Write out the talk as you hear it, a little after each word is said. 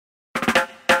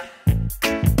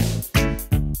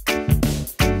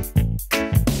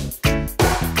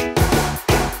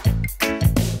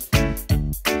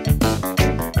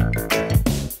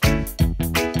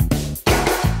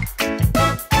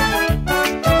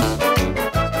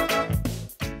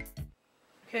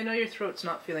know your throat's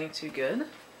not feeling too good.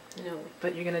 No.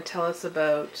 But you're going to tell us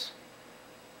about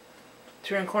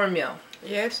turn cornmeal.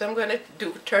 Yes, I'm going to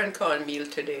do turn cornmeal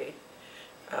today.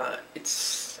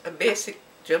 It's a basic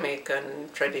Jamaican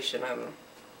traditional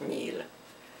meal.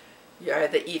 You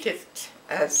either eat it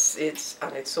as it's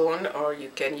on its own, or you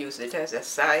can use it as a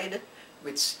side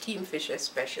with steamed fish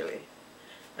especially.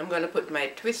 I'm going to put my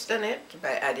twist on it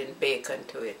by adding bacon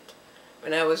to it.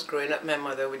 When I was growing up, my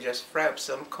mother would just fry up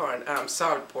some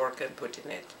salt pork and put in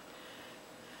it.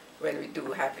 When we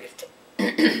do have it.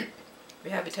 We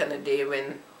have it on a day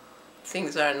when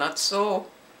things are not so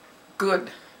good.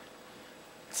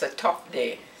 It's a tough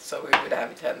day, so we would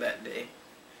have it on that day.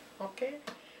 Okay?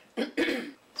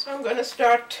 So I'm going to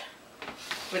start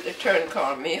with the turn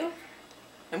cornmeal.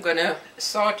 I'm going to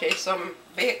saute some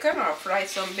bacon or fry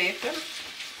some bacon.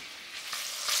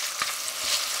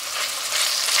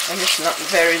 And it's not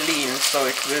very lean, so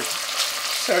it will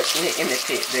certainly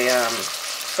imitate the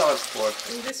salt pork.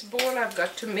 In this bowl I've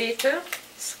got tomato,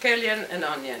 scallion and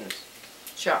onions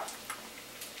chopped.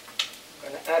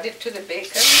 I'm going to add it to the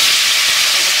bacon.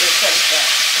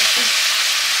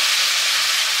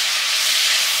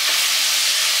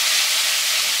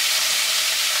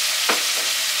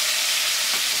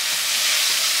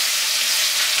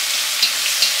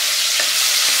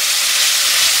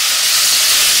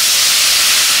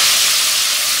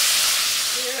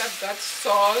 Got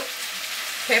salt,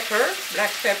 pepper, black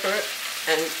pepper,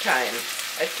 and thyme.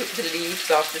 I took the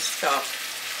leaves off the stalk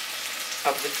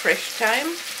of the fresh thyme,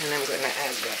 and I'm going to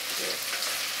add that to it.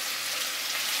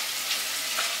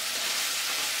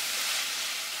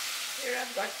 Here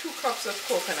I've got 2 cups of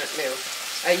coconut milk.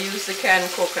 I use the canned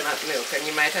coconut milk, and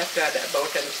you might have to add about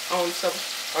an ounce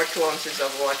or 2 ounces of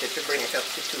water to bring it up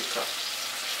to 2 cups.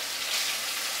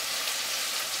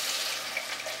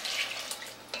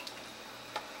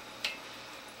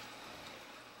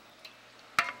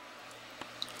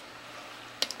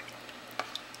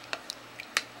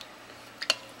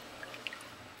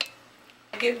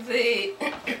 Give the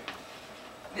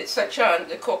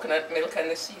coconut milk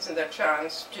and the seasoned a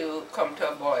chance to come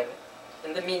to a boil.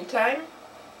 In the meantime,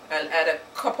 I'll add a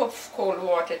cup of cold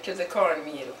water to the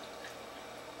cornmeal,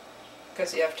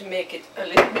 because you have to make it a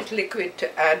little bit liquid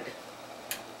to add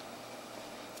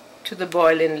to the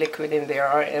boiling liquid in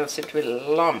there, or else it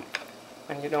will lump,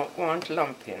 and you don't want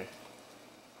lumping.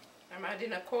 I'm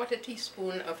adding a 1/4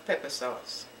 teaspoon of pepper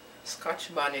sauce, Scotch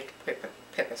bonnet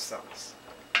pepper sauce.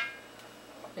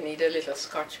 You need a little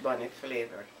Scotch bonnet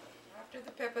flavor. After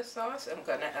the pepper sauce, I'm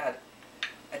going to add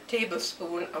a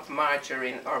tablespoon of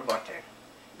margarine or butter.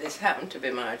 This happened to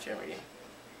be margarine.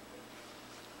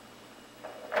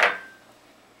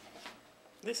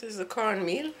 This is the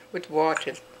cornmeal with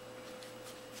water.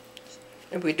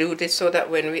 And we do this so that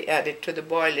when we add it to the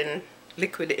boiling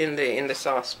liquid in the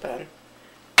saucepan,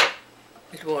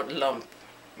 it won't lump.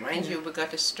 Mind you, we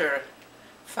got to stir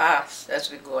fast as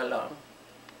we go along.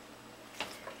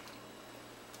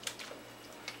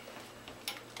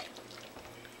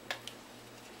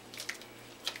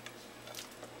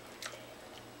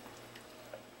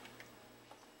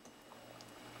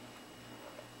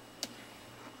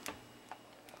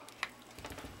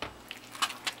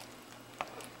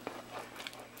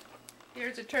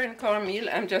 Here's the turned cornmeal.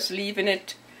 I'm just leaving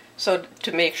it so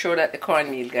to make sure that the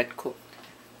cornmeal get cooked.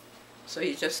 So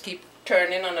you just keep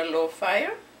turning on a low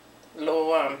fire,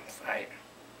 low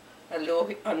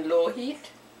heat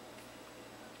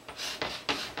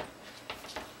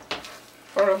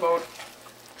for about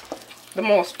the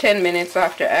most 10 minutes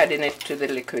after adding it to the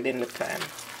liquid in the pan,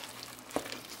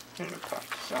 in the pot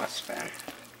saucepan.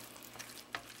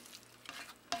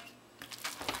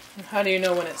 How do you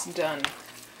know when it's done?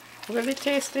 Well, you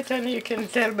taste it and you can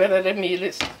tell whether the meal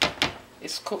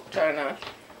is cooked or not.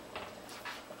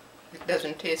 It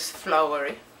doesn't taste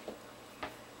floury.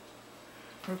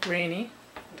 Or grainy.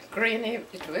 Grainy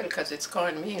it will, because it's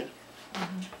cornmeal.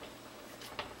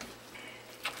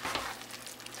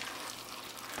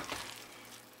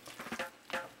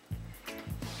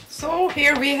 So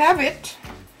here we have it.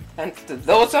 And to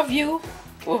those of you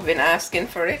who've been asking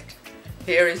for it,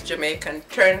 here is Jamaican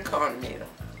turned cornmeal.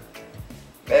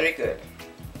 Very good,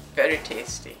 very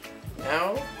tasty.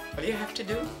 Now, all you have to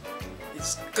do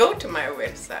is go to my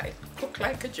website, Cook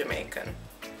Like a Jamaican,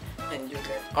 and you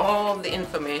get all the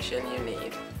information you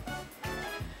need.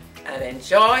 And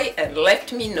enjoy and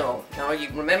let me know. Now, you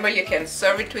remember you can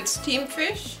serve it with steamed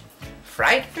fish,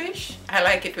 fried fish. I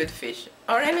like it with fish,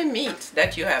 or any meat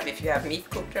that you have, if you have meat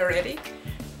cooked already,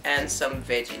 and some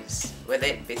veggies, whether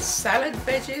it be salad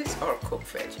veggies or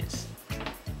cooked veggies.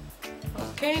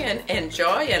 Okay, and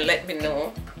enjoy and let me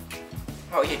know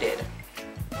how you did.